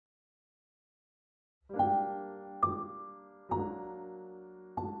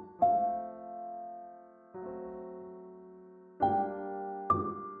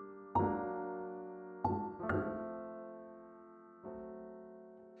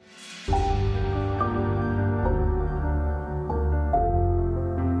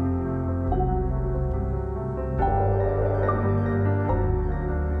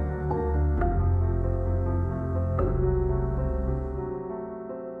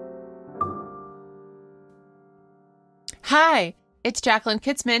Hi, it's Jacqueline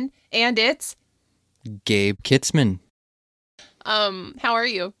Kitzman, and it's... Gabe Kitzman. How are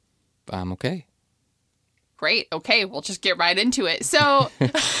you? I'm okay. Great. Okay, we'll just get right into it. So,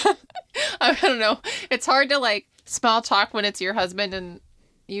 I don't know. It's hard to, small talk when it's your husband and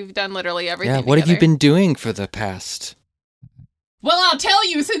you've done literally everything Yeah, what have you been doing for the past... Well, I'll tell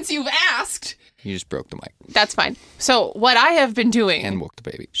you since you've asked. You just broke the mic. That's fine. So, what I have been doing... And woke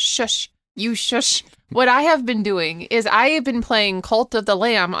the baby. Shush. You shush. What I have been doing is I have been playing Cult of the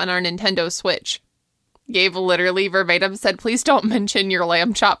Lamb on our Nintendo Switch. Gabe literally verbatim said, please don't mention your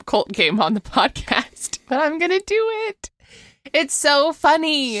lamb chop cult game on the podcast. But I'm going to do it. It's so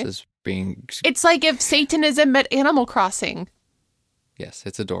funny. It's like if Satanism met Animal Crossing. Yes,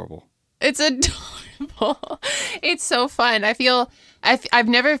 it's adorable. It's adorable. It's so fun. I've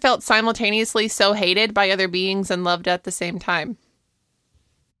never felt simultaneously so hated by other beings and loved at the same time.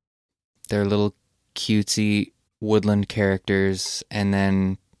 They're little cutesy woodland characters, and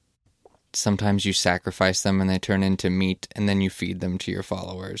then sometimes you sacrifice them and they turn into meat, and then you feed them to your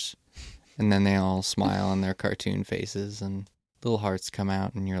followers. And then they all smile on their cartoon faces, and little hearts come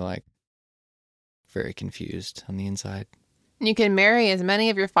out, and you're like very confused on the inside. You can marry as many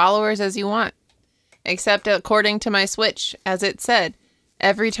of your followers as you want. Except according to my Switch, as it said,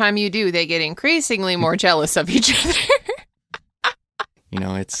 every time you do, they get increasingly more jealous of each other. You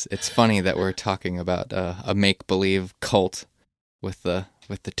know, it's funny that we're talking about a make-believe cult with the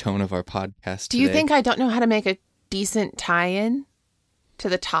tone of our podcast today. Do you think I don't know how to make a decent tie-in to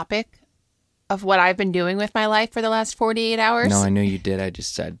the topic of what I've been doing with my life for the last 48 hours? No, I knew you did. I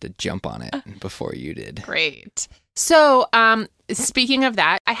just decided to jump on it before you did. Great. So, speaking of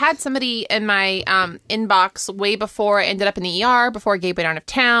that, I had somebody in my inbox way before I ended up in the ER, before Gabe went out of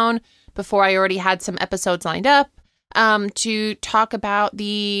town, before I already had some episodes lined up, to talk about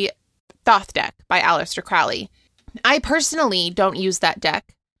the Thoth deck by Aleister Crowley. I personally don't use that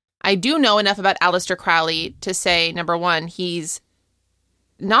deck. I do know enough about Aleister Crowley to say, number one, he's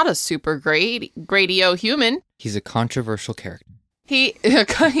not a super great-o human. He's a controversial character. He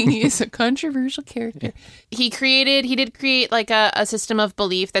is a controversial character. He did create a system of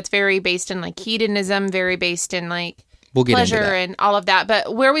belief that's very based in hedonism, very based in we'll get pleasure into that. And all of that.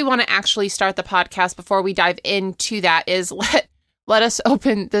 But where we want to actually start the podcast before we dive into that is let us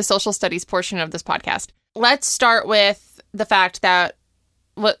open the social studies portion of this podcast. Let's start with the fact that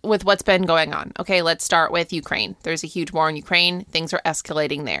with what's been going on. Okay, let's start with Ukraine. There's a huge war in Ukraine. Things are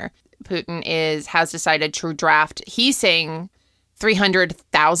escalating there. Putin has decided to draft, he's saying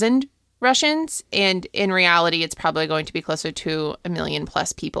 300,000 Russians. And in reality, it's probably going to be closer to 1 million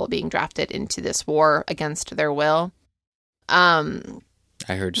plus people being drafted into this war against their will. I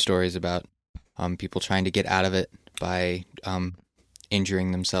heard stories about people trying to get out of it by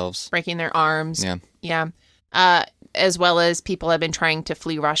injuring themselves. Breaking their arms. Yeah. Yeah. As well as people have been trying to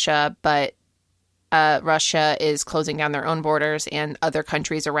flee Russia, but Russia is closing down their own borders, and other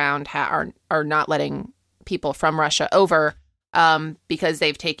countries around are not letting people from Russia over because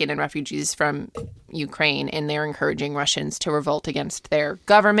they've taken in refugees from Ukraine, and they're encouraging Russians to revolt against their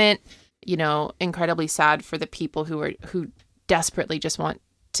government. You know, incredibly sad for the people who desperately just want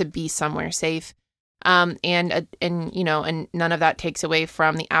to be somewhere safe. And none of that takes away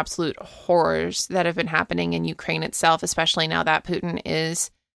from the absolute horrors that have been happening in Ukraine itself, especially now that Putin is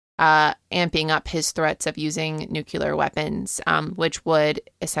amping up his threats of using nuclear weapons, which would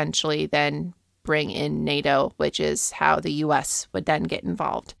essentially then bring in NATO, which is how the U.S. would then get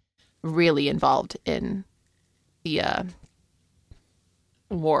really involved in the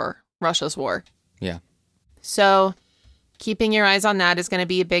war, Russia's war. Yeah. So keeping your eyes on that is going to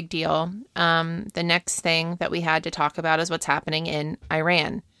be a big deal. The next thing that we had to talk about is what's happening in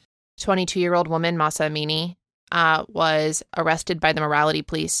Iran. 22-year-old woman, Mahsa Amini, was arrested by the morality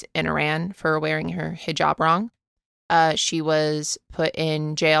police in Iran for wearing her hijab wrong. She was put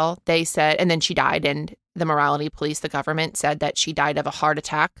in jail, they said, and then she died. And the morality police, the government, said that she died of a heart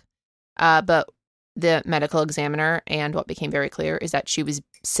attack. But the medical examiner, and what became very clear, is that she was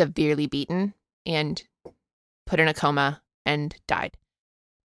severely beaten and put in a coma and died.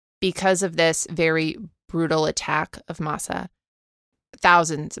 Because of this very brutal attack of Mahsa,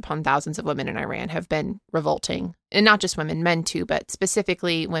 thousands upon thousands of women in Iran have been revolting. And not just women, men too, but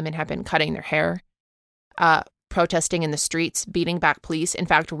specifically women have been cutting their hair, protesting in the streets, beating back police, in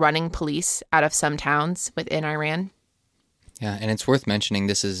fact, running police out of some towns within Iran. Yeah, and it's worth mentioning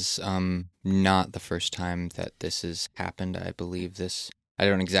this is not the first time that this has happened. I believe I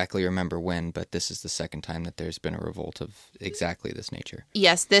don't exactly remember when, but this is the second time that there's been a revolt of exactly this nature.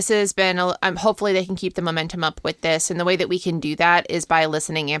 Yes, this has been, hopefully they can keep the momentum up with this. And the way that we can do that is by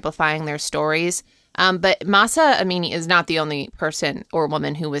listening, amplifying their stories. But Masa Amini is not the only person or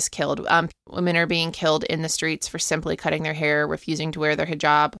woman who was killed. Women are being killed in the streets for simply cutting their hair, refusing to wear their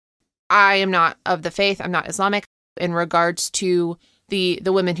hijab. I am not of the faith. I'm not Islamic. In regards to the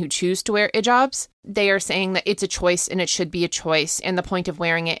women who choose to wear hijabs, they are saying that it's a choice and it should be a choice. And the point of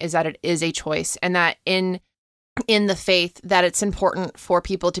wearing it is that it is a choice, and that in the faith that it's important for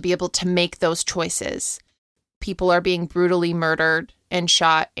people to be able to make those choices. People are being brutally murdered and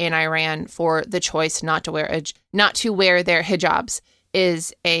shot in Iran for the choice not to wear their hijabs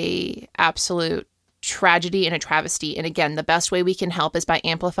is a absolute tragedy and a travesty. And again, the best way we can help is by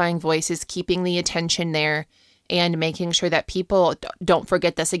amplifying voices, keeping the attention there, and making sure that people don't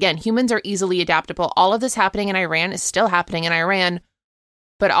forget this. Again, humans are easily adaptable. All of this happening in Iran is still happening in Iran,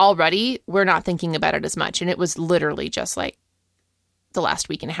 but already we're not thinking about it as much. And it was literally just like the last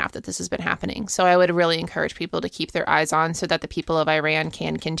week and a half that this has been happening. So I would really encourage people to keep their eyes on so that the people of Iran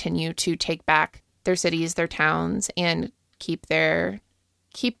can continue to take back their cities, their towns, and keep the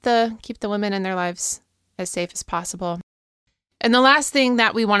women in their lives as safe as possible. And the last thing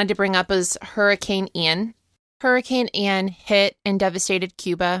that we wanted to bring up is Hurricane Ian. Hurricane Ian hit and devastated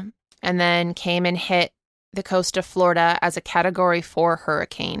Cuba and then came and hit the coast of Florida as a Category 4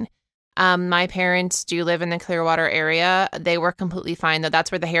 hurricane. My parents do live in the Clearwater area. They were completely fine, though.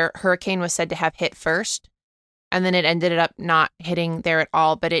 That's where the hurricane was said to have hit first. And then it ended up not hitting there at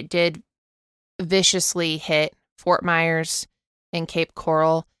all. But it did viciously hit Fort Myers and Cape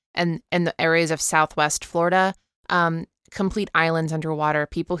Coral and the areas of Southwest Florida. Complete islands underwater,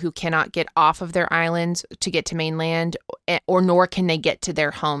 people who cannot get off of their islands to get to mainland, or nor can they get to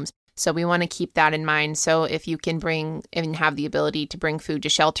their homes. So we want to keep that in mind. So if you can bring and have the ability to bring food to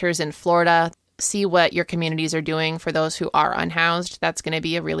shelters in Florida, see what your communities are doing for those who are unhoused. That's going to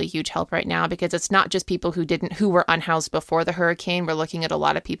be a really huge help right now, because it's not just people who were unhoused before the hurricane. We're looking at a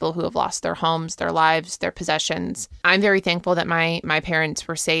lot of people who have lost their homes, their lives, their possessions. I'm very thankful that my parents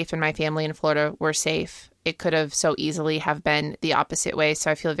were safe and my family in Florida were safe. It could have so easily have been the opposite way.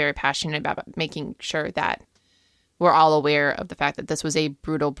 So I feel very passionate about making sure that we're all aware of the fact that this was a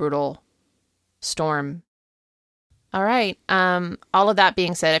brutal, brutal storm. All right. All of that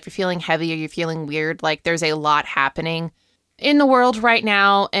being said, if you're feeling heavy or you're feeling weird, like there's a lot happening in the world right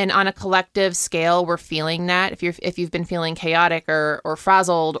now, and on a collective scale, we're feeling that. If you've been feeling chaotic or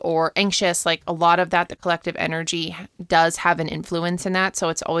frazzled or anxious, like a lot of that, the collective energy does have an influence in that. So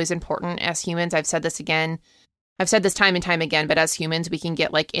it's always important as humans. I've said this time and time again, but as humans, we can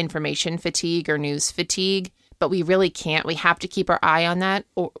get like information fatigue or news fatigue, but we really can't. We have to keep our eye on that,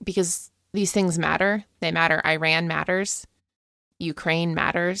 because these things matter. They matter. Iran matters. Ukraine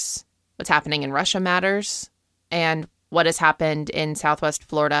matters. What's happening in Russia matters. And what has happened in Southwest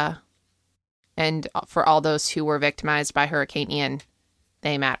Florida, and for all those who were victimized by Hurricane Ian,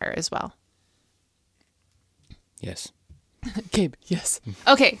 they matter as well. Yes. Gabe, yes.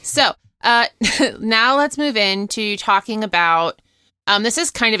 Okay, so now let's move into talking about, this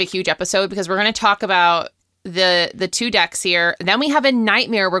is kind of a huge episode because we're going to talk about the two decks here. Then we have a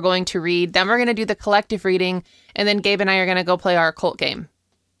nightmare we're going to read. Then we're going to do the collective reading. And then Gabe and I are going to go play our occult game.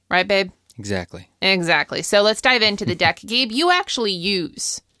 Right, babe? Exactly. So let's dive into the deck. Gabe, you actually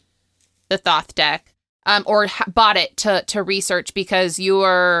use the Thoth deck, or bought it to research because you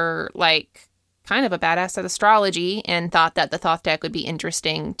were like kind of a badass at astrology and thought that the Thoth deck would be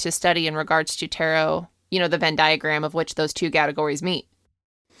interesting to study in regards to tarot, the Venn diagram of which those two categories meet.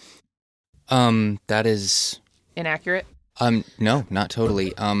 That is inaccurate. No, not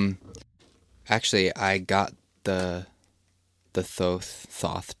totally. Actually, I got the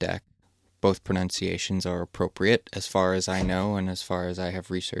Thoth deck. Both pronunciations are appropriate as far as I know and as far as I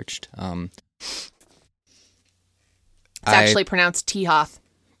have researched. It's actually pronounced Thoth.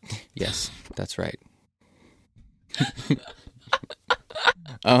 Yes, that's right.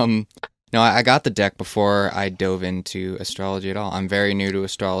 No, I got the deck before I dove into astrology at all. I'm very new to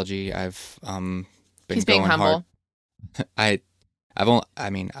astrology. I've been He's being going humble. hard.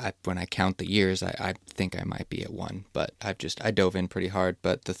 When I count the years, I think I might be at 1, but I dove in pretty hard.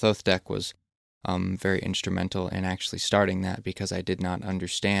 But the Thoth deck was very instrumental in actually starting that, because I did not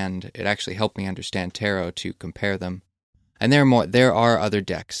understand. It actually helped me understand tarot to compare them. And there are other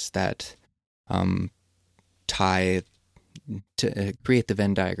decks that tie to create the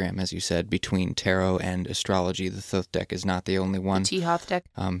Venn diagram, as you said, between tarot and astrology. The Thoth deck is not the only one. The Thoth deck.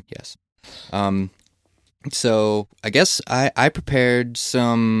 Yes. So I guess I prepared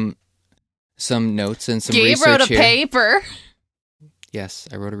some notes and some Gabe research wrote a here. paper. Yes,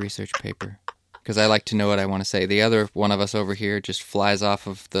 I wrote a research paper because I like to know what I want to say. The other one of us over here just flies off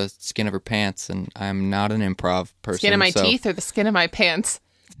of the skin of her pants, and I'm not an improv person. Skin of my teeth or the skin of my pants?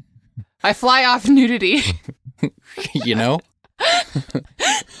 I fly off nudity. You know?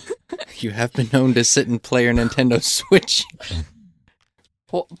 You have been known to sit and play your Nintendo Switch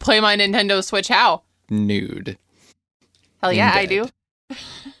Well, play my Nintendo Switch how? nude. Hell yeah, In I do. bed.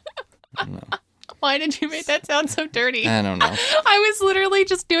 I don't know. Why did you make that sound so dirty? I don't know. I was literally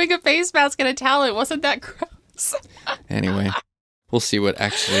just doing a face mask and a towel. It wasn't that gross. Anyway, we'll see what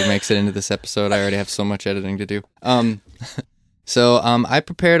actually makes it into this episode. I already have so much editing to do. So I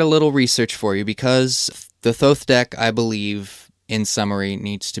prepared a little research for you because the Thoth deck, I believe, in summary,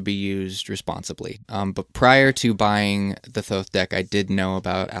 needs to be used responsibly. But prior to buying the Thoth deck, I did know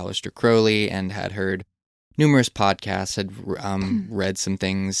about Aleister Crowley and had heard numerous podcasts, had read some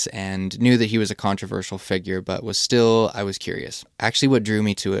things, and knew that he was a controversial figure, but I was curious. Actually, what drew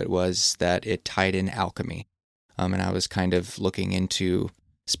me to it was that it tied in alchemy. And I was kind of looking into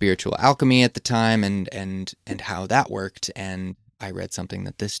spiritual alchemy at the time and how that worked, and I read something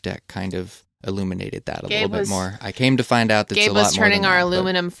that this deck kind of illuminated that a little bit more. I came to find out that it's a lot more than that. Gabe was turning our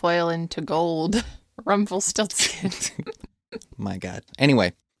aluminum foil into gold. Rumpelstiltskin. My God.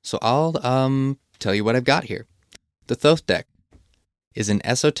 Anyway, so I'll tell you what I've got here. The Thoth deck is an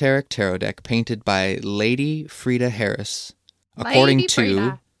esoteric tarot deck painted by Lady Frida Harris, according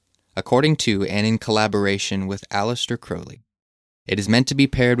to and in collaboration with Aleister Crowley. It is meant to be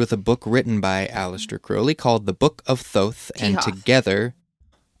paired with a book written by Aleister Crowley called The Book of Thoth, and together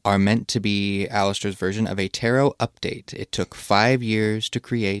are meant to be Aleister's version of a tarot update. It took 5 years to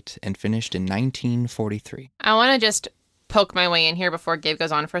create and finished in 1943. I want to just poke my way in here before Gabe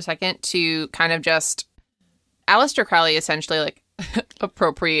goes on for a second to kind of just... Aleister Crowley essentially, like,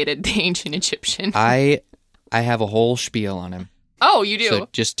 appropriated the ancient Egyptian. I have a whole spiel on him. Oh, you do? So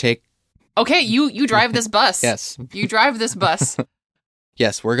just take... Okay, you drive this bus. Yes. You drive this bus.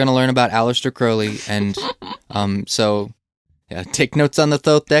 Yes, we're going to learn about Aleister Crowley, and take notes on the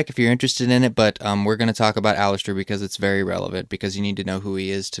Thoth deck if you're interested in it, but we're going to talk about Aleister because it's very relevant, because you need to know who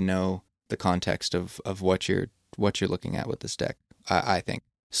he is to know the context of what you're looking at with this deck, I think.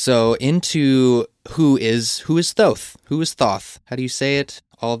 So into who is Thoth? Who is Thoth? How do you say it?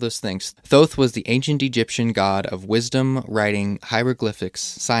 All those things. Thoth was the ancient Egyptian god of wisdom, writing, hieroglyphics,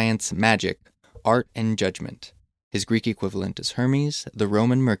 science, magic, art, and judgment. His Greek equivalent is Hermes, the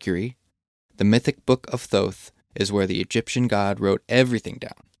Roman Mercury. The mythic book of Thoth is where the Egyptian god wrote everything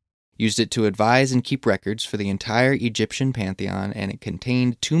down, used it to advise and keep records for the entire Egyptian pantheon, and it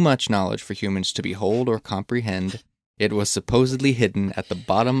contained too much knowledge for humans to behold or comprehend. It was supposedly hidden at the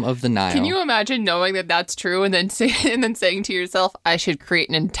bottom of the Nile. Can you imagine knowing that that's true and then saying to yourself, I should create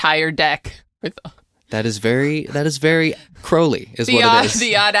an entire deck with... That is very Crowley, is what it is.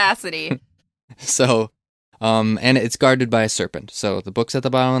 The audacity. So, and it's guarded by a serpent. So the book's at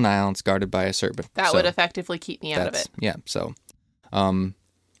the bottom of the Nile, it's guarded by a serpent. That would effectively keep me out of it. Yeah, so...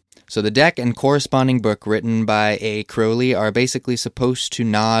 So the deck and corresponding book written by A. Crowley are basically supposed to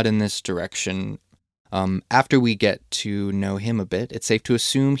nod in this direction. After we get to know him a bit, it's safe to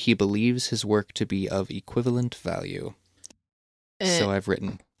assume he believes his work to be of equivalent value. So I've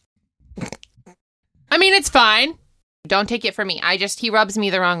written. I mean, it's fine. Don't take it from me. He rubs me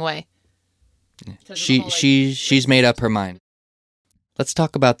the wrong way. She's made up her mind. Let's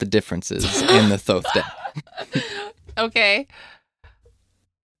talk about the differences in the Thoth deck. Okay.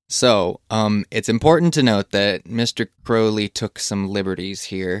 So, it's important to note that Mr. Crowley took some liberties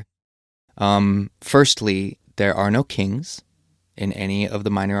here. Firstly, there are no kings in any of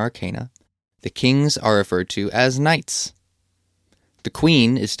the minor arcana. The kings are referred to as knights. The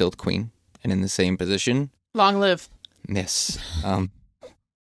queen is still the queen and in the same position. Long live. Yes.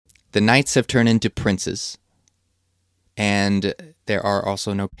 The knights have turned into princes. And there are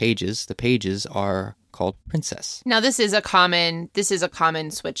also no pages. The pages are called princess. Now this is a common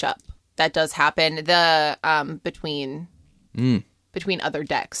switch up that does happen between other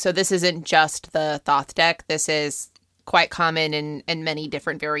decks. So this isn't just the Thoth deck. This is quite common in many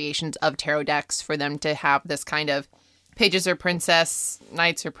different variations of tarot decks for them to have this kind of pages are princess,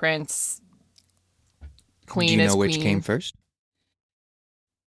 knights are prince, queen is queen. Do you know which came first?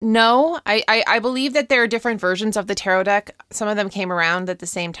 No, I believe that there are different versions of the tarot deck. Some of them came around at the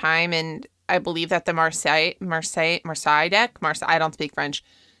same time, and I believe that the Marseille deck, I don't speak French,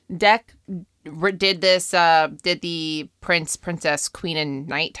 deck did the prince, princess, queen, and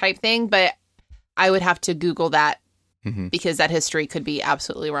knight type thing, but I would have to Google that because that history could be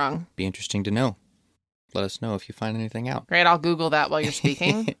absolutely wrong. Be interesting to know. Let us know if you find anything out. Great, I'll Google that while you're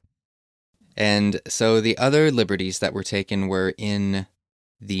speaking. And so the other liberties that were taken were in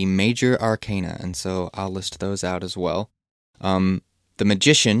the major arcana, and so I'll list those out as well. The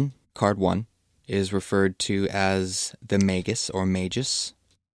magician, card 1, is referred to as the magus or magus.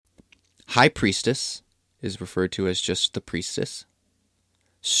 High Priestess is referred to as just the priestess.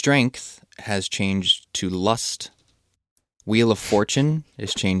 Strength has changed to lust. Wheel of Fortune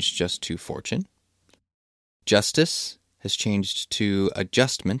is changed just to fortune. Justice has changed to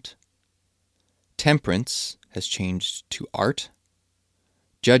adjustment. Temperance has changed to art.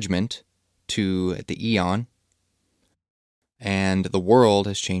 Judgment to the eon. And the world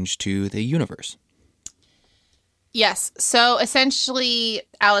has changed to the universe. Yes. So essentially,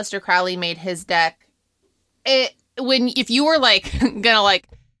 Aleister Crowley made his deck. If you were gonna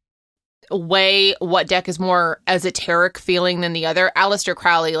weigh what deck is more esoteric feeling than the other, Aleister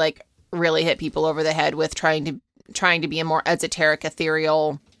Crowley really hit people over the head with trying to be a more esoteric,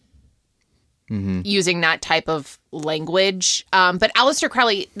 ethereal, using that type of language. But Aleister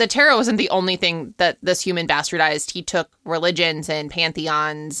Crowley, the tarot wasn't the only thing that this human bastardized. He took religions and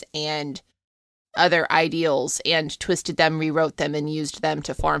pantheons and other ideals and twisted them, rewrote them, and used them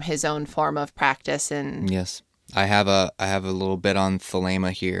to form his own form of practice. And yes, I have a little bit on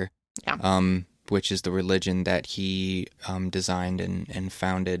Thelema here, which is the religion that he designed and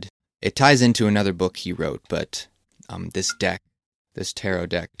founded. It ties into another book he wrote, but this tarot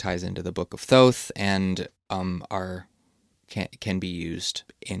deck ties into the Book of Thoth and can be used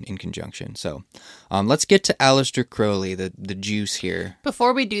in conjunction. So let's get to Aleister Crowley, the juice here.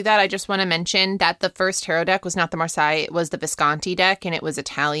 Before we do that, I just want to mention that the first tarot deck was not the Marseille, it was the Visconti deck, and it was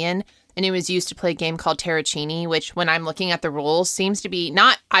Italian, and it was used to play a game called Terracini, which, when I'm looking at the rules, seems to be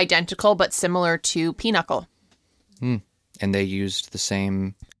not identical, but similar to Pinochle. And they used the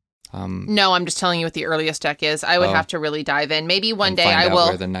same... No, I'm just telling you what the earliest deck is. I would have to really dive in. Maybe one day I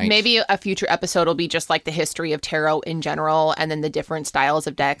will. Maybe a future episode will be just like the history of tarot in general, and then the different styles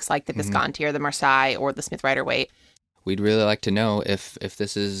of decks, like the Visconti or the Marseille or the Smith Rider-Waite. We'd really like to know if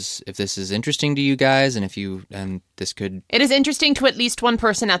this is interesting to you guys, and this could. It is interesting to at least one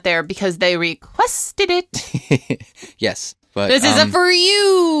person out there because they requested it. Yes. But, this is for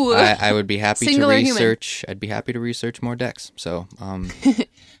you. I would be happy Singular to research. Human. I'd be happy to research more decks. So.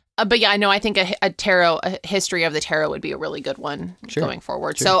 But yeah, no, I think a history of the tarot would be a really good one going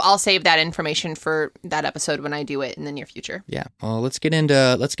forward. Sure. So I'll save that information for that episode when I do it in the near future. Yeah. Well, let's get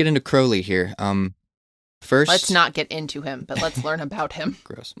into Crowley here. First, let's not get into him, but let's learn about him.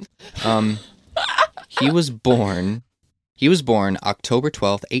 Gross. He was born October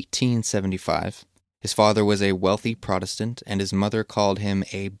 12th, 1875. His father was a wealthy Protestant, and his mother called him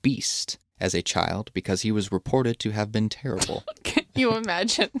a beast as a child because he was reported to have been terrible. Can you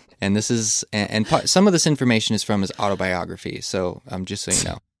imagine? And this is, some of this information is from his autobiography, so just so you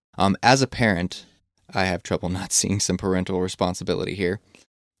know. As a parent, I have trouble not seeing some parental responsibility here.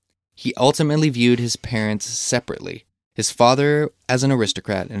 He ultimately viewed his parents separately. His father as an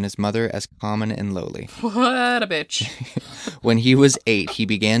aristocrat and his mother as common and lowly. What a bitch. When he was 8, he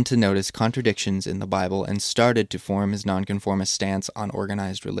began to notice contradictions in the Bible and started to form his nonconformist stance on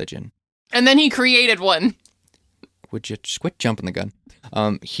organized religion. And then he created one. Would you just quit jumping the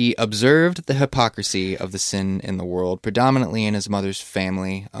gun? He observed the hypocrisy of the sin in the world, predominantly in his mother's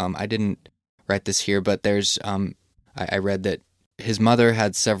family. I didn't write this here, but there's I read that his mother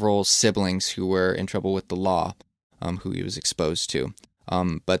had several siblings who were in trouble with the law, who he was exposed to.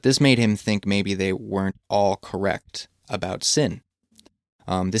 But this made him think maybe they weren't all correct about sin.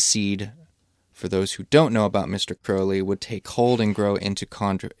 This seed, for those who don't know about Mr. Crowley, would take hold and grow into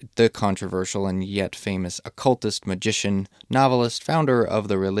the controversial and yet famous occultist, magician, novelist, founder of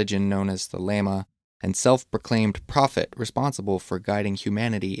the religion known as Thelema, and self-proclaimed prophet responsible for guiding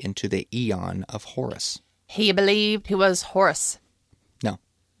humanity into the eon of Horus. He believed he was Horus. No.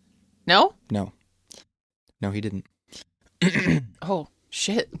 No? No. No, he didn't. Oh,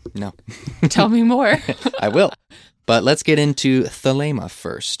 shit. No. Tell me more. I will. But let's get into Thelema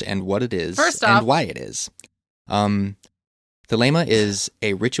first, and what it is, and why it is. Thelema is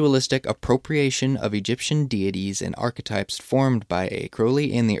a ritualistic appropriation of Egyptian deities and archetypes formed by A.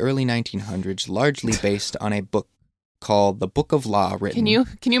 Crowley in the early 1900s, largely based on a book called The Book of Law, written by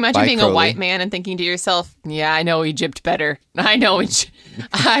Can you imagine being Crowley. A white man and thinking to yourself, yeah, I know Egypt better. I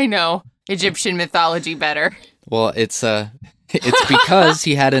know Egyptian mythology better. Well, it's because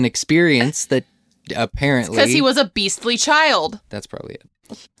he had an experience that apparently... Because he was a beastly child. That's probably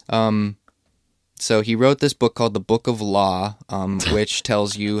it. So he wrote this book called The Book of Law, which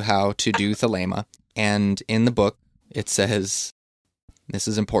tells you how to do Thelema. And in the book, it says, this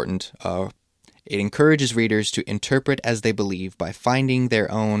is important, it encourages readers to interpret as they believe by finding their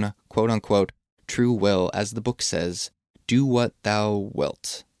own, quote-unquote, true will. As the book says, do what thou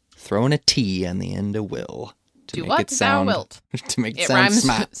wilt. Throw in a T on the end of will. Do what thou wilt. To make it sound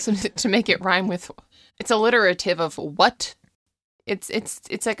smart. To make it rime with... It's alliterative of what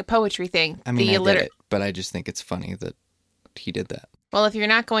It's like a poetry thing. I mean, I get it, but I just think it's funny that he did that. Well, if you're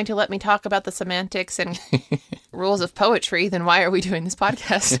not going to let me talk about the semantics and rules of poetry, then why are we doing this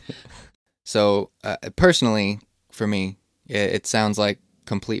podcast? So, personally, for me, it sounds like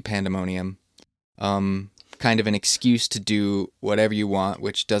complete pandemonium. Kind of an excuse to do whatever you want,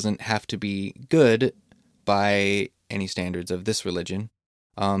 which doesn't have to be good by any standards of this religion.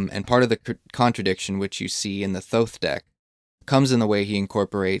 And part of the contradiction, which you see in the Thoth deck, comes in the way he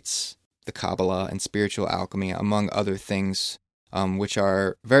incorporates the Kabbalah and spiritual alchemy, among other things, which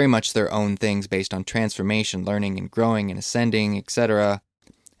are very much their own things based on transformation, learning and growing and ascending, etc.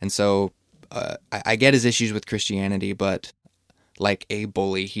 And so I get his issues with Christianity, but like a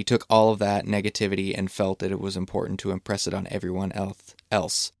bully, he took all of that negativity and felt that it was important to impress it on everyone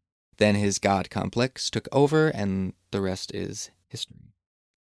else. Then his God complex took over, and the rest is history.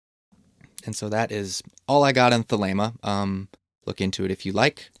 And so that is all I got on Thelema. Look into it if you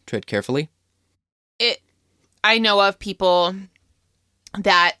like. Tread carefully. I know of people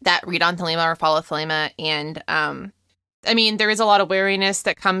that read on Thelema or follow Thelema, and I mean, there is a lot of wariness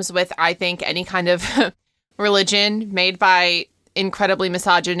that comes with, I think, any kind of religion made by incredibly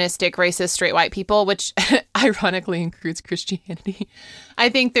misogynistic, racist, straight white people, which ironically includes Christianity. I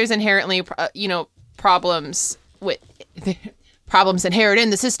think there's inherently, problems inherent in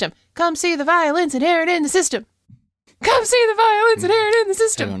the system. Come see the violence inherent in the system. Come see the violence inherent in the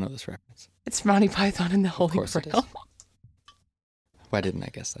system. I don't know this reference. It's Monty Python and the Holy Grail. Of course it is. Why didn't I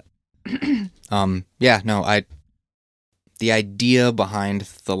guess that? The idea behind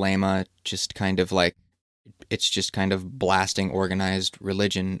Thelema just kind of like, it's just kind of blasting organized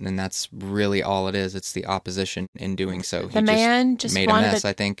religion, and that's really all it is. It's the opposition in doing so. The man just made a mess,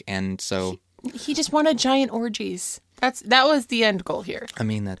 I think, and so he just wanted giant orgies. That was the end goal here. I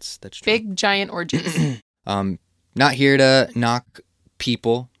mean, that's true. Big giant orgies. Not here to knock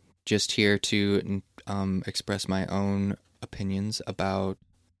people, just here to express my own opinions about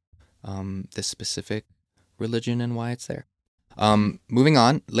this specific religion and why it's there. Moving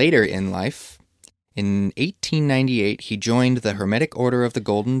on, later in life, in 1898, he joined the Hermetic Order of the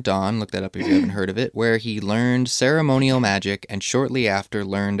Golden Dawn, look that up if you haven't heard of it, where he learned ceremonial magic and shortly after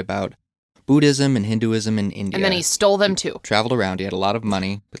learned about Buddhism and Hinduism in India. And then he stole them too. Traveled around. He had a lot of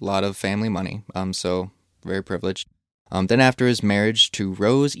money, a lot of family money, so very privileged. Then after his marriage to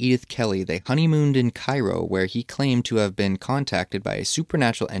Rose Edith Kelly, they honeymooned in Cairo, where he claimed to have been contacted by a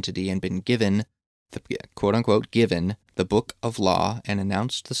supernatural entity and been given, quote-unquote, given the Book of Law and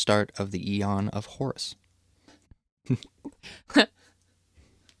announced the start of the Eon of Horus.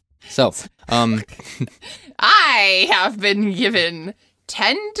 So, I have been given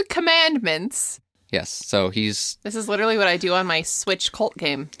 10 commandments. Yes, so he's... This is literally what I do on my Switch cult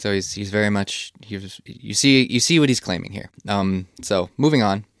game. So he's very much... You see what he's claiming here. So, moving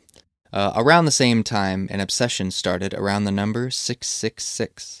on. Around the same time, an obsession started around the number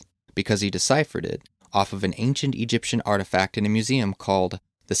 666, because he deciphered it off of an ancient Egyptian artifact in a museum called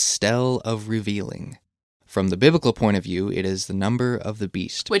the Stele of Revealing. From the biblical point of view, it is the number of the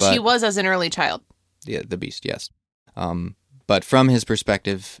beast. Which he was as an early child. Yeah, the beast, yes. But from his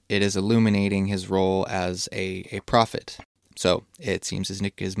perspective, it is illuminating his role as a prophet. So it seems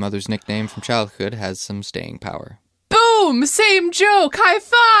his mother's nickname from childhood has some staying power. Boom! Same joke! High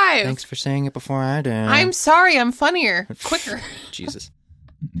five! Thanks for saying it before I did. I'm sorry, I'm funnier. Quicker. Jesus.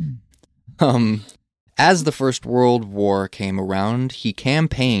 As the First World War came around, he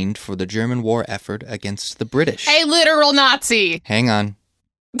campaigned for the German war effort against the British. A literal Nazi! Hang on.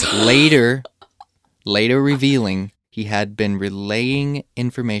 Later revealing he had been relaying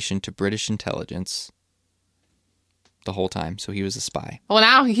information to British intelligence the whole time, so he was a spy. Well,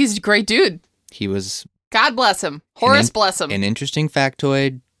 now he's a great dude. He was... God bless him. Horus bless him. An interesting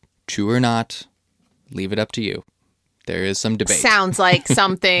factoid, true or not, leave it up to you. There is some debate. Sounds like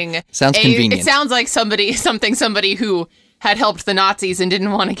something... Sounds convenient. It sounds like somebody who had helped the Nazis and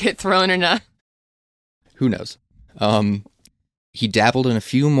didn't want to get thrown in a... Who knows? He dabbled in a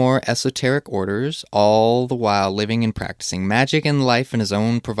few more esoteric orders, all the while living and practicing magic and life in his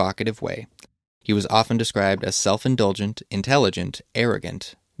own provocative way. He was often described as self-indulgent, intelligent,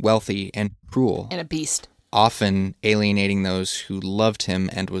 arrogant, wealthy, and cruel. And a beast. Often alienating those who loved him,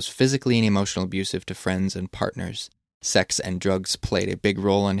 and was physically and emotionally abusive to friends and partners. Sex and drugs played a big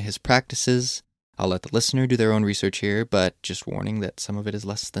role in his practices. I'll let the listener do their own research here, but just warning that some of it is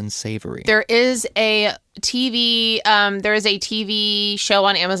less than savory. There is a TV show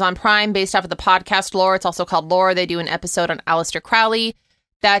on Amazon Prime based off of the podcast Lore. It's also called Lore. They do an episode on Aleister Crowley.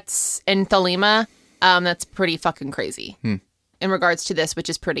 That's in Thelema. That's pretty fucking crazy in regards to this, which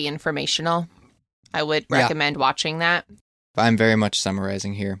is pretty informational. I would recommend watching that. I'm very much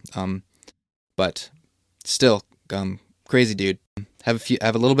summarizing here. But still, crazy dude. Have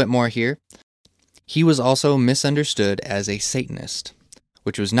a little bit more here. He was also misunderstood as a Satanist,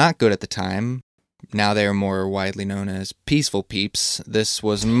 which was not good at the time. Now they are more widely known as peaceful peeps. This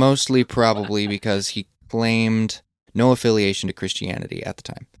was mostly probably because he claimed no affiliation to Christianity at the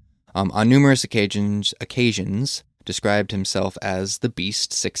time. On numerous occasions, described himself as the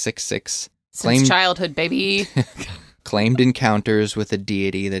Beast 666. Since childhood, baby. Claimed encounters with a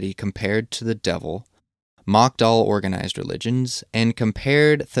deity that he compared to the devil, mocked all organized religions, and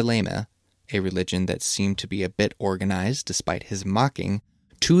compared Thelema, a religion that seemed to be a bit organized despite his mocking,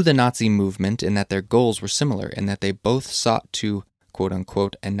 to the Nazi movement in that their goals were similar and that they both sought to,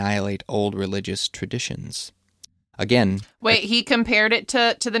 quote-unquote, annihilate old religious traditions. Again... Wait, he compared it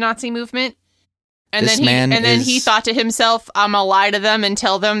to the Nazi movement? And then he thought to himself, I'm gonna lie to them and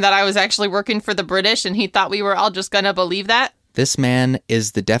tell them that I was actually working for the British, and he thought we were all just gonna believe that? This man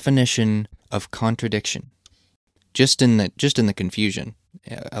is the definition of contradiction. Just in the confusion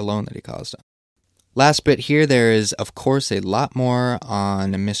alone that he caused. Last bit here, there is, of course, a lot more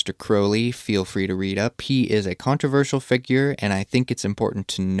on Mr. Crowley. Feel free to read up. He is a controversial figure, and I think it's important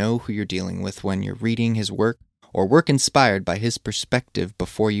to know who you're dealing with when you're reading his work, or work inspired by his perspective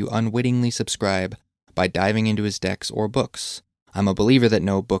before you unwittingly subscribe by diving into his decks or books. I'm a believer that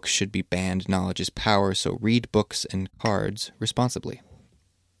no books should be banned. Knowledge is power, so read books and cards responsibly.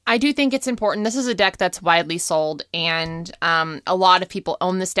 I do think it's important. This is a deck that's widely sold, and a lot of people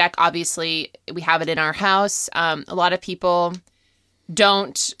own this deck. Obviously, we have it in our house. A lot of people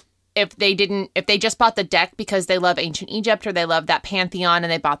don't, if they just bought the deck because they love ancient Egypt or they love that pantheon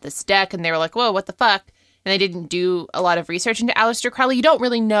and they bought this deck and they were like, whoa, what the fuck? And they didn't do a lot of research into Aleister Crowley. You don't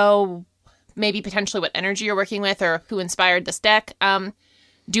really know maybe potentially what energy you're working with or who inspired this deck.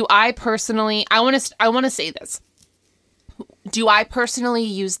 Do I personally, I want to say this. Do I personally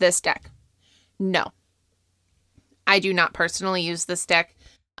use this deck? No. I do not personally use this deck.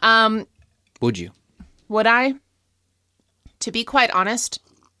 Would you? Would I? To be quite honest,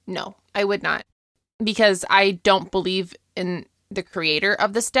 no, I would not. Because I don't believe in the creator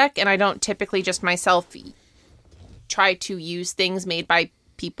of this deck, and I don't typically just myself try to use things made by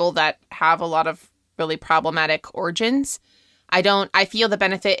people that have a lot of really problematic origins. I feel the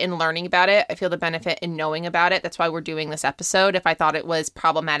benefit in learning about it. I feel the benefit in knowing about it. That's why we're doing this episode. If I thought it was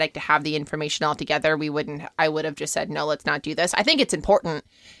problematic to have the information all together, I would have just said, no, let's not do this. I think it's important,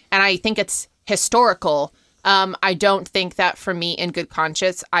 and I think it's historical. I don't think that for me, in good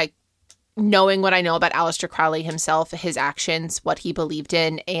conscience, knowing what I know about Aleister Crowley himself, his actions, what he believed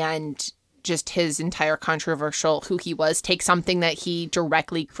in, and just his entire controversial who he was, take something that he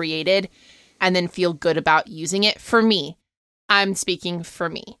directly created and then feel good about using it. For me, I'm speaking for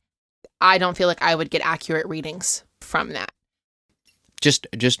me. I don't feel like I would get accurate readings from that.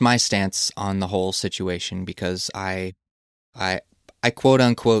 Just my stance on the whole situation, because I quote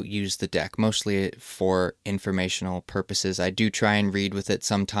unquote use the deck mostly for informational purposes. I do try and read with it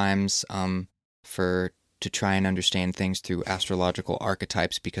sometimes to try and understand things through astrological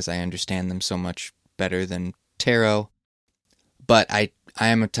archetypes, because I understand them so much better than tarot. But I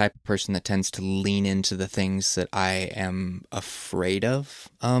am a type of person that tends to lean into the things that I am afraid of,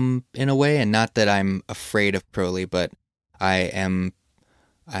 in a way, and not that I'm afraid of Crowley, but I am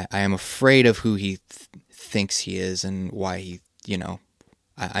afraid of who he thinks he is and why he,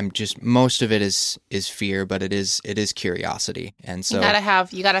 I'm just, most of it is fear, but it is curiosity, and so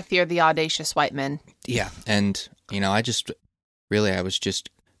you gotta fear the audacious white men. Yeah, and I was just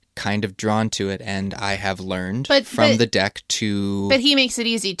kind of drawn to it, and I have learned from the deck to... But he makes it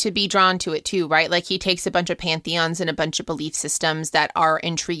easy to be drawn to it too, right? Like, he takes a bunch of pantheons and a bunch of belief systems that are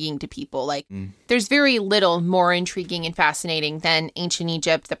intriguing to people. Like, there's very little more intriguing and fascinating than ancient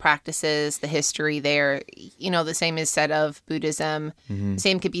Egypt, the practices, the history there. The same is said of Buddhism. Mm-hmm. The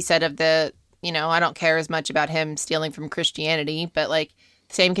same could be said of I don't care as much about him stealing from Christianity, but, like,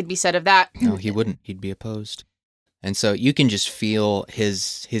 the same could be said of that. No, he wouldn't. He'd be opposed. And so you can just feel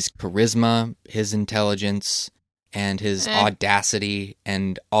his charisma, his intelligence, and his audacity,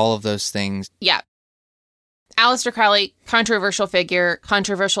 and all of those things. Yeah. Aleister Crowley, controversial figure,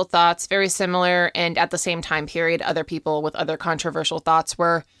 controversial thoughts, very similar, and at the same time period, other people with other controversial thoughts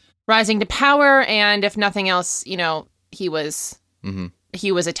were rising to power, and if nothing else, he was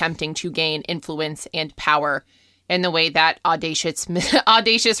attempting to gain influence and power in the way that audacious,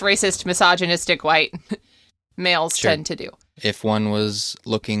 racist, misogynistic white males tend to do. If one was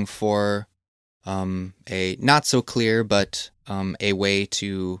looking for a not so clear, but a way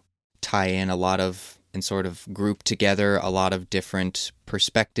to tie in a lot of, and sort of group together a lot of different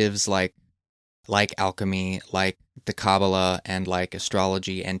perspectives, like alchemy, like the Kabbalah and like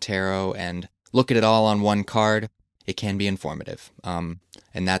astrology and tarot and look at it all on one card, it can be informative. And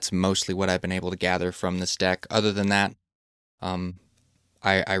that's mostly what I've been able to gather from this deck. Other than that,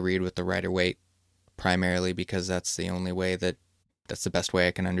 I read with the Rider-Waite primarily because that's the only way that's the best way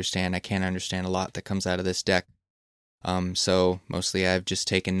I can understand. I can't understand a lot that comes out of this deck. So mostly I've just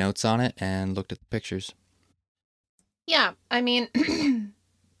taken notes on it and looked at the pictures. Yeah, I mean,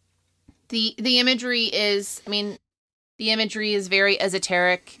 the imagery is, the imagery is very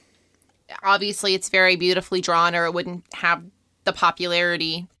esoteric. Obviously, it's very beautifully drawn, or it wouldn't have the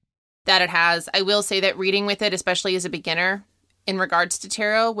popularity that it has. I will say that reading with it, especially as a beginner, in regards to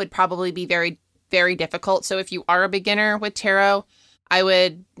tarot, would probably be very, very difficult. So if you are a beginner with tarot,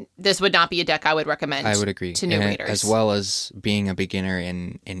 this would not be a deck I would recommend. I would agree. To new readers. As well as being a beginner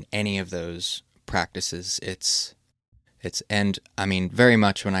in any of those practices, and I mean, very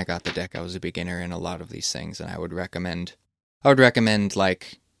much when I got the deck, I was a beginner in a lot of these things, and I would recommend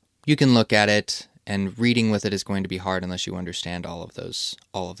like, you can look at it, and reading with it is going to be hard unless you understand all of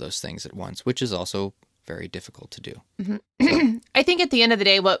those things at once, which is also very difficult to do. Mm-hmm. I think at the end of the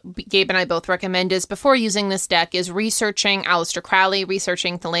day, what Gabe and I both recommend is before using this deck is researching Aleister Crowley,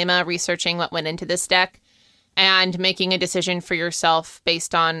 researching Thelema, researching what went into this deck, and making a decision for yourself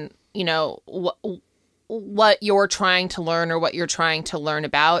based on, what you're trying to learn or what you're trying to learn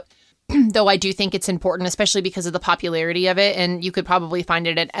about. Though I do think it's important, especially because of the popularity of it, and you could probably find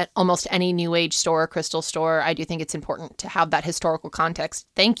it at almost any New Age store or crystal store. I do think it's important to have that historical context.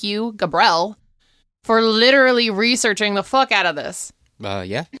 Thank you, Gabrielle, for literally researching the fuck out of this.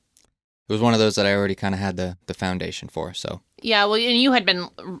 Yeah. It was one of those that I already kind of had the foundation for, so. Yeah, well, and you had been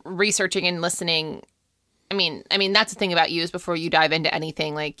researching and listening. I mean, that's the thing about you is before you dive into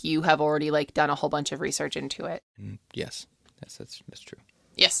anything, like, you have already, like, done a whole bunch of research into it. Yes, that's true.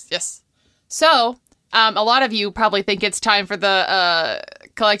 Yes. So, a lot of you probably think it's time for the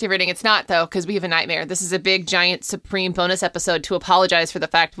collective reading. It's not, though, because we have a nightmare. This is a big, giant, supreme bonus episode to apologize for the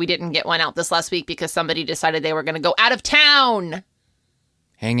fact we didn't get one out this last week because somebody decided they were going to go out of town.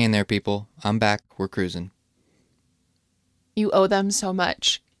 Hang in there, people. I'm back. We're cruising. You owe them so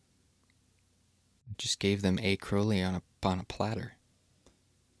much. Just gave them a Crowley on a platter.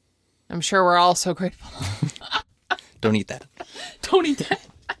 I'm sure we're all so grateful. Don't eat that. Don't eat that.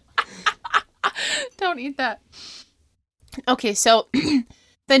 Don't eat that. Okay, so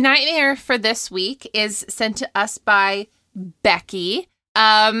the nightmare for this week is sent to us by Becky.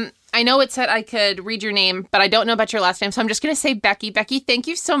 I know it said I could read your name, but I don't know about your last name, so I'm just going to say Becky. Becky, thank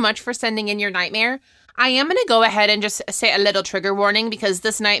you so much for sending in your nightmare. I am going to go ahead and just say a little trigger warning because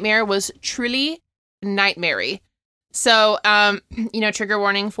this nightmare was truly nightmare-y. So, trigger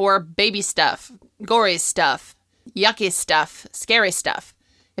warning for baby stuff, gory stuff, yucky stuff, scary stuff.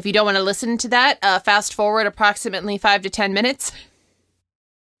 If you don't want to listen to that, fast forward approximately 5 to 10 minutes.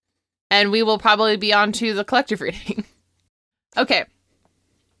 And we will probably be on to the collective reading. Okay.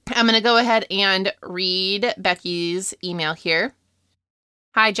 I'm going to go ahead and read Becky's email here.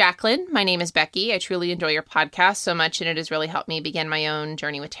 Hi, Jacqueline. My name is Becky. I truly enjoy your podcast so much, and it has really helped me begin my own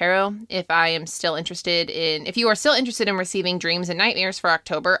journey with tarot. If you are still interested in receiving dreams and nightmares for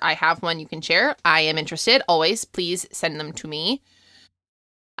October, I have one you can share. I am interested. Always, please send them to me.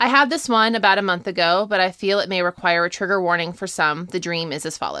 I had this one about a month ago, but I feel it may require a trigger warning for some. The dream is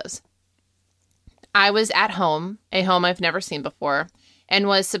as follows. I was at home, a home I've never seen before, and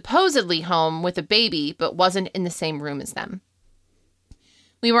was supposedly home with a baby, but wasn't in the same room as them.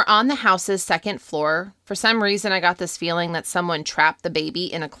 We were on the house's second floor. For some reason, I got this feeling that someone trapped the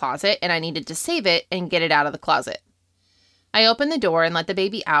baby in a closet, and I needed to save it and get it out of the closet. I opened the door and let the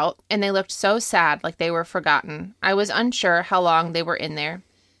baby out, and they looked so sad, like they were forgotten. I was unsure how long they were in there.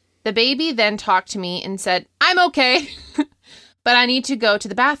 The baby then talked to me and said, "I'm okay, but I need to go to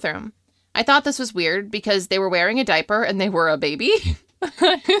the bathroom." I thought this was weird because they were wearing a diaper and they were a baby.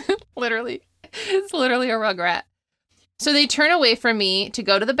 Literally. It's literally a rugrat. So they turn away from me to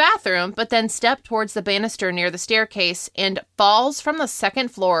go to the bathroom, but then step towards the banister near the staircase and falls from the second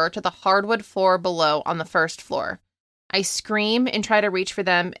floor to the hardwood floor below on the first floor. I scream and try to reach for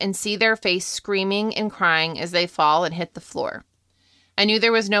them and see their face screaming and crying as they fall and hit the floor. I knew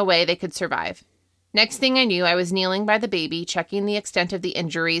there was no way they could survive. Next thing I knew, I was kneeling by the baby, checking the extent of the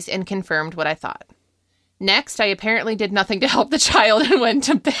injuries, and confirmed what I thought. Next, I apparently did nothing to help the child and went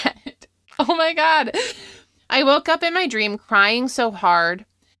to bed. Oh my God. I woke up in my dream crying so hard,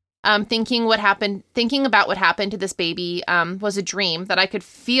 thinking about what happened to this baby was a dream that I could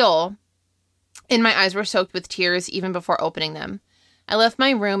feel, and my eyes were soaked with tears even before opening them. I left my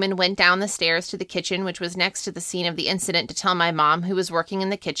room and went down the stairs to the kitchen, which was next to the scene of the incident, to tell my mom, who was working in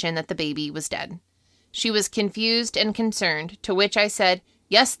the kitchen, that the baby was dead. She was confused and concerned, to which I said,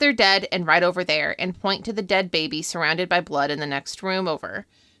 "Yes, they're dead and right over there," and point to the dead baby surrounded by blood in the next room over,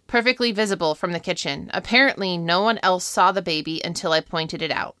 perfectly visible from the kitchen. Apparently, no one else saw the baby until I pointed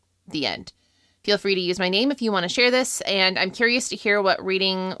it out. The end. Feel free to use my name if you want to share this, and I'm curious to hear what a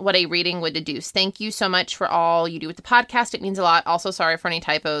reading would deduce. Thank you so much for all you do with the podcast. It means a lot. Also, sorry for any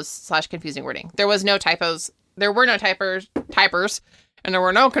typos / confusing wording. There was no typos. There were no typers, and there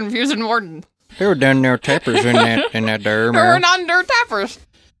were no confusing wording. There were done no typers in that there. There were none there typers.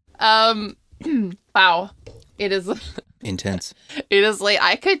 Wow. It is intense. It is late.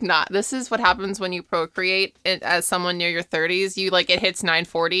 I could not. This is what happens when you procreate as someone near your 30s. It hits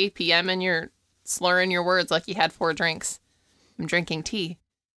 9:40 p.m. and you're slurring your words like you had 4 drinks. I'm drinking tea.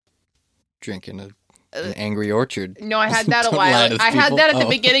 Drinking an Angry Orchard. No, I had that a while. I had that at the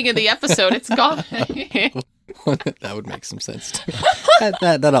beginning of the episode. It's gone. That would make some sense too.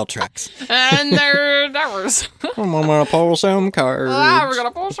 that all tracks. And there was. I'm gonna pull some cards. We're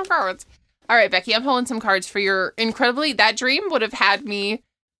gonna pull some cards. All right, Becky, I'm pulling some cards for your that dream would have had me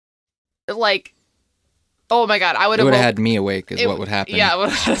oh my God, I would have had me awake is what would happen. Yeah, it would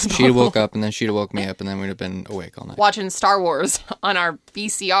have had us she'd have woke up and then she'd have woke me up and then we'd have been awake all night. Watching Star Wars on our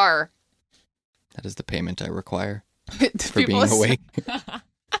VCR. That is the payment I require for being awake.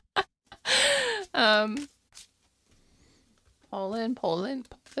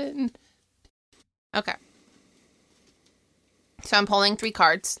 Pulling. Okay. So I'm pulling 3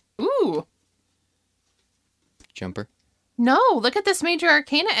 cards. Ooh. Jumper. No, look at this major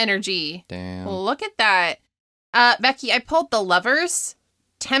arcana energy. Damn. Look at that. Becky, I pulled the Lovers,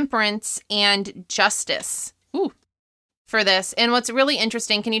 Temperance, and Justice. Ooh. For this. And what's really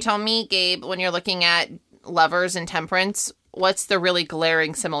interesting, can you tell me, Gabe, when you're looking at Lovers and Temperance, what's the really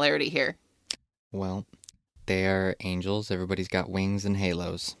glaring similarity here? Well, they are angels. Everybody's got wings and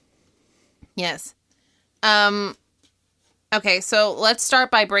halos. Yes. Okay, so let's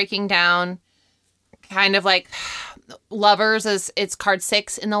start by breaking down kind of Lovers it's card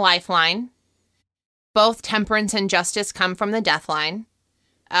 6 in the lifeline. Both Temperance and Justice come from the death line.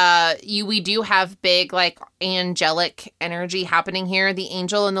 We do have big angelic energy happening here. The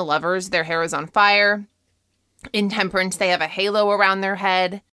angel and the Lovers, their hair is on fire. In Temperance, they have a halo around their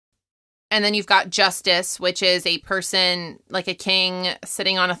head. And then you've got Justice, which is a person like a king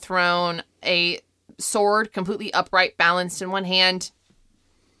sitting on a throne, a sword completely upright, balanced in one hand,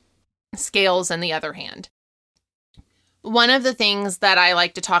 scales in the other hand. One of the things that I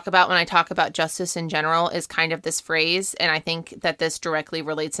like to talk about when I talk about justice in general is kind of this phrase, and I think that this directly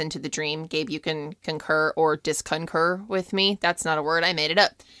relates into the dream. Gabe, you can concur or disconcur with me. That's not a word. I made it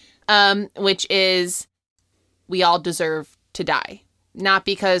up. Which is, we all deserve to die. Not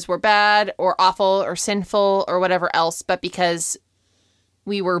because we're bad or awful or sinful or whatever else, but because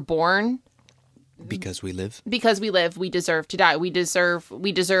we were born. Because we live. Because we live, we deserve to die. We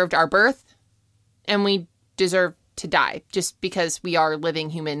deserved our birth, and we deserve to die just because we are living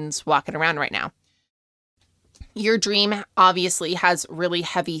humans walking around right now. Your dream obviously has really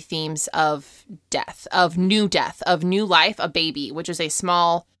heavy themes of death, of new life, a baby, which is a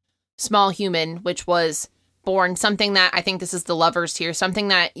small human, which was born, something that I think this is the Lovers here, something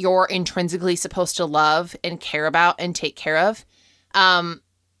that you're intrinsically supposed to love and care about and take care of.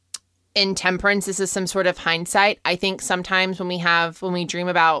 In Temperance, this is some sort of hindsight. I think sometimes when we dream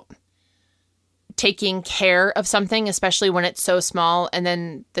about taking care of something, especially when it's so small, and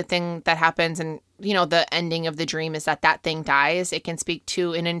then the thing that happens and, the ending of the dream is that thing dies, it can speak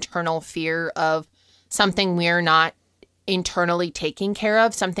to an internal fear of something we're not internally taking care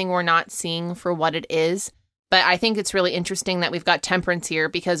of, something we're not seeing for what it is. But I think it's really interesting that we've got Temperance here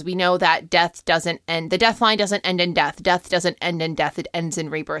because we know that death doesn't end. The death line doesn't end in death. Death doesn't end in death. It ends in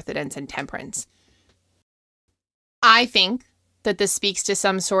rebirth. It ends in Temperance. I think that this speaks to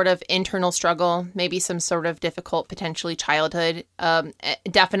some sort of internal struggle, maybe some sort of difficult, potentially childhood.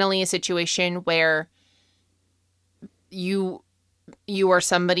 Definitely a situation where you are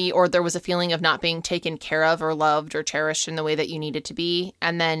somebody, or there was a feeling of not being taken care of or loved or cherished in the way that you needed to be.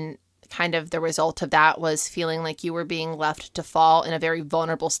 And then kind of the result of that was feeling like you were being left to fall in a very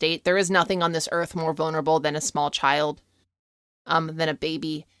vulnerable state. There is nothing on this earth more vulnerable than a small child, than a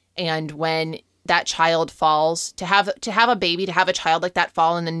baby. And when that child falls, to have a baby, to have a child like that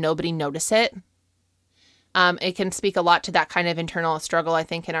fall and then nobody notice it, it can speak a lot to that kind of internal struggle, I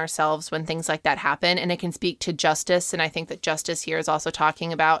think, in ourselves when things like that happen. And it can speak to justice. And I think that justice here is also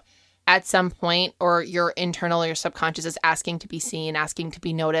talking about at some point, or your internal or your subconscious is asking to be seen, asking to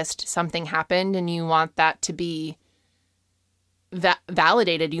be noticed. Something happened and you want that to be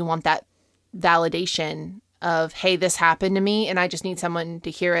validated. You want that validation of, hey, this happened to me and I just need someone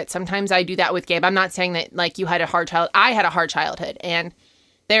to hear it. Sometimes I do that with Gabe. I'm not saying that like you had a hard child. I had a hard childhood, and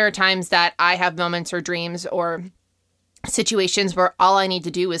there are times that I have moments or dreams or situations where all I need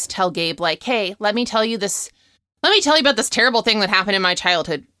to do is tell Gabe, like, hey, let me tell you about this terrible thing that happened in my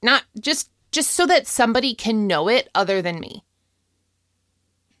childhood. Not just so that somebody can know it other than me.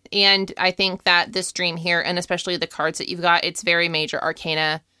 And I think that this dream here, and especially the cards that you've got, it's very major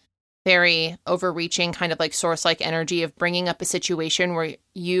arcana, very overreaching, kind of like source-like energy of bringing up a situation where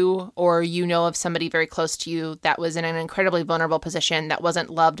you or you know of somebody very close to you that was in an incredibly vulnerable position, that wasn't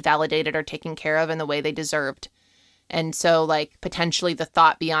loved, validated, or taken care of in the way they deserved. And so, like, potentially the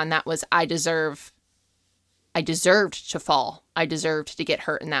thought beyond that was, I deserved to fall. I deserved to get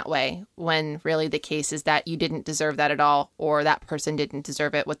hurt in that way, when really the case is that you didn't deserve that at all, or that person didn't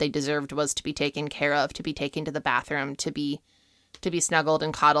deserve it. What they deserved was to be taken care of, to be taken to the bathroom, to be snuggled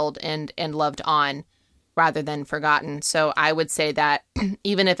and coddled and loved on, rather than forgotten. So I would say that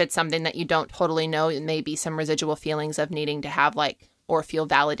even if it's something that you don't totally know, it may be some residual feelings of needing to have, like, or feel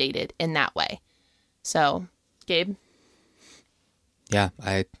validated in that way. So, Gabe? Yeah,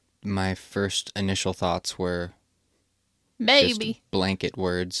 my first initial thoughts were maybe just blanket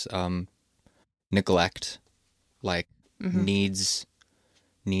words, neglect, like needs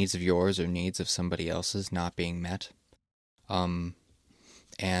of yours or needs of somebody else's not being met. And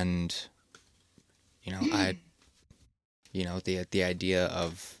the idea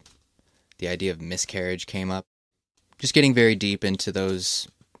of miscarriage came up, just getting very deep into those,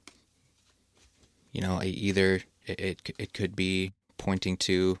 either it could be pointing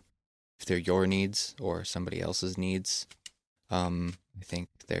to if they're your needs or somebody else's needs. I think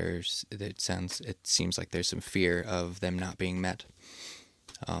it seems like there's some fear of them not being met.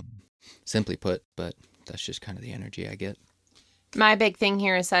 Simply put, but that's just kind of the energy I get. My big thing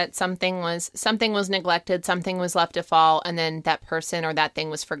here is that something was neglected, something was left to fall, and then that person or that thing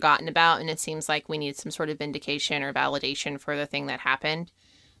was forgotten about, and it seems like we need some sort of vindication or validation for the thing that happened.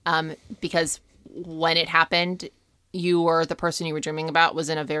 Because when it happened, you or the person you were dreaming about was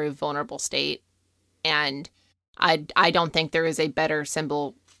in a very vulnerable state. And I don't think there is a better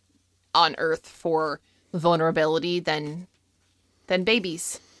symbol on earth for vulnerability than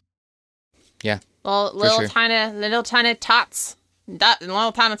babies. Yeah. Well, little tiny tots.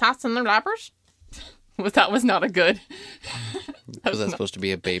 Little tiny tots in their diapers. That was not a good. Was that supposed to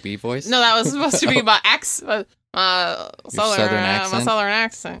be a baby voice? No, that was supposed to be my southern accent. My southern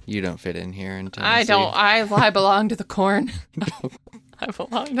accent. You don't fit in here in Tennessee. I don't. I belong to the corn. I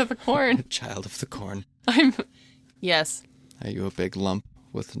belong to the corn. Child of the corn. Yes. Are you a big lump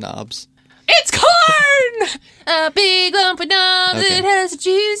with knobs? It's corn! A big lump with knobs. Okay. It has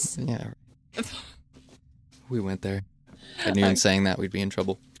juice. Yeah. We went there. I knew in saying that we'd be in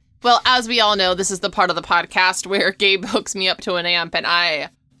trouble. Well, as we all know, this is the part of the podcast where Gabe hooks me up to an amp and I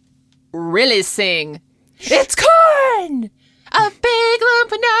really sing. It's corn! A big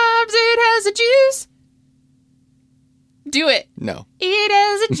lump of knobs, it has a juice. Do it. No. It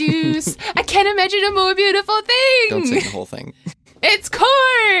has a juice. I can't imagine a more beautiful thing. Don't sing the whole thing. It's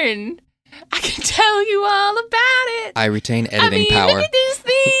corn. I can tell you all about it. I retain editing power. Look at this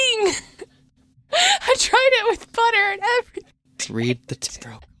thing. I tried it with butter and everything. Read the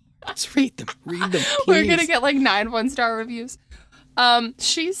intro. Let's read them. Read them, please. We're going to get like 9 1-star reviews.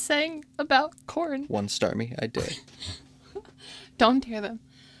 She sang about corn. 1-star me. I did. Don't dare them.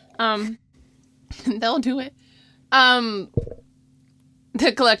 They'll do it.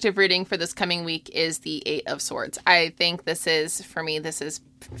 The collective reading for this coming week is the 8 of Swords. I think this is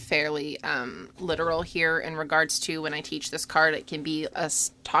fairly literal here in regards to when I teach this card. It can be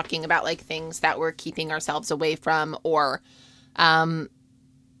us talking about like things that we're keeping ourselves away from, or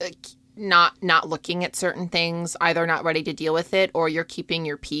not looking at certain things, either not ready to deal with it or you're keeping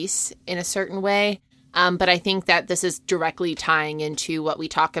your peace in a certain way. But I think that this is directly tying into what we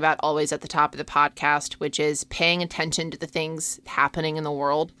talk about always at the top of the podcast, which is paying attention to the things happening in the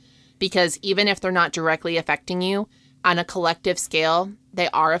world. Because even if they're not directly affecting you, on a collective scale, they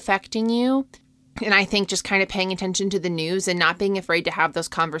are affecting you. And I think just kind of paying attention to the news and not being afraid to have those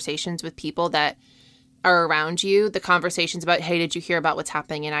conversations with people that are around you. The conversations about, hey, did you hear about what's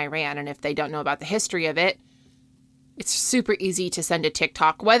happening in Iran? And if they don't know about the history of it, it's super easy to send a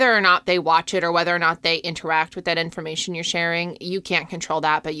TikTok. Whether or not they watch it or whether or not they interact with that information you're sharing, you can't control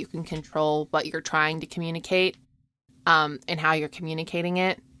that, but you can control what you're trying to communicate and how you're communicating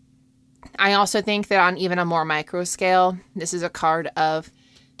it. I also think that on even a more micro scale, this is a card of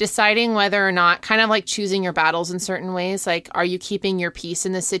deciding whether or not, kind of like choosing your battles in certain ways. Like, are you keeping your peace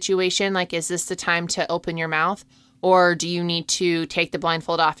in this situation? Like, is this the time to open your mouth? Or do you need to take the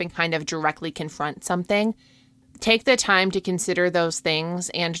blindfold off and kind of directly confront something? Take the time to consider those things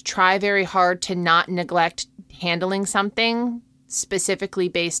and try very hard to not neglect handling something specifically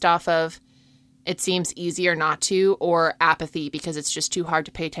based off of it seems easier not to, or apathy because it's just too hard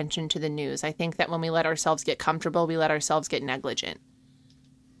to pay attention to the news. I think that when we let ourselves get comfortable, we let ourselves get negligent.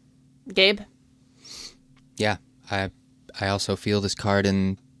 Gabe? Yeah, I also feel this card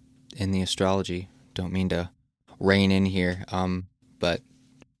in the astrology. Don't mean to rein in here, but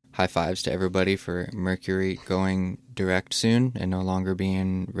high fives to everybody for Mercury going direct soon and no longer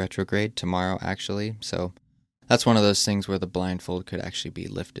being retrograde tomorrow, actually. So that's one of those things where the blindfold could actually be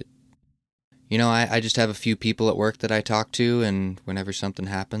lifted. You know, I just have a few people at work that I talk to, and whenever something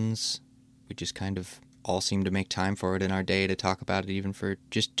happens, we just kind of all seem to make time for it in our day to talk about it, even for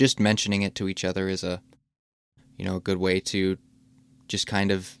just mentioning it to each other is a good way to just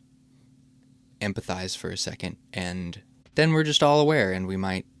kind of empathize for a second. And then we're just all aware, and we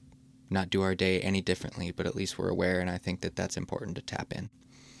might not do our day any differently, but at least we're aware, and I think that that's important to tap in.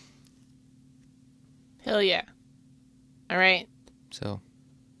 Hell yeah. All right. So...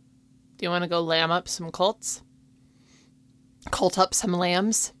 do you want to go lamb up some colts? Colt up some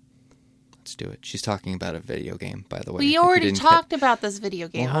lambs? Let's do it. She's talking about a video game, by the way. We already talked about this video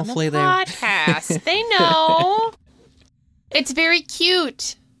game on the podcast. They know. It's very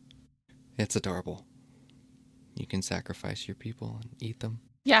cute. It's adorable. You can sacrifice your people and eat them.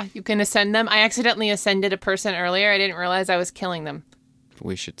 Yeah, you can ascend them. I accidentally ascended a person earlier. I didn't realize I was killing them.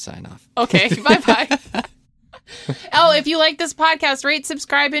 We should sign off. Okay, bye-bye. Oh, if you like this podcast, rate,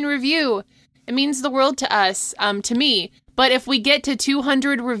 subscribe, and review. It means the world to us, to me. But if we get to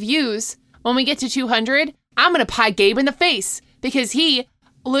 200 reviews, when we get to 200, I'm going to pie Gabe in the face because he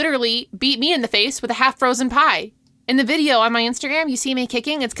literally beat me in the face with a half-frozen pie. In the video on my Instagram, you see me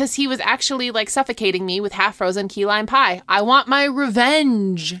kicking. It's because he was actually like suffocating me with half-frozen key lime pie. I want my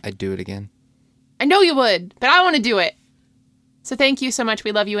revenge. I'd do it again. I know you would, but I want to do it. So thank you so much.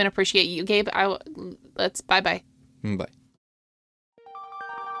 We love you and appreciate you. Gabe, let's bye-bye. Bye.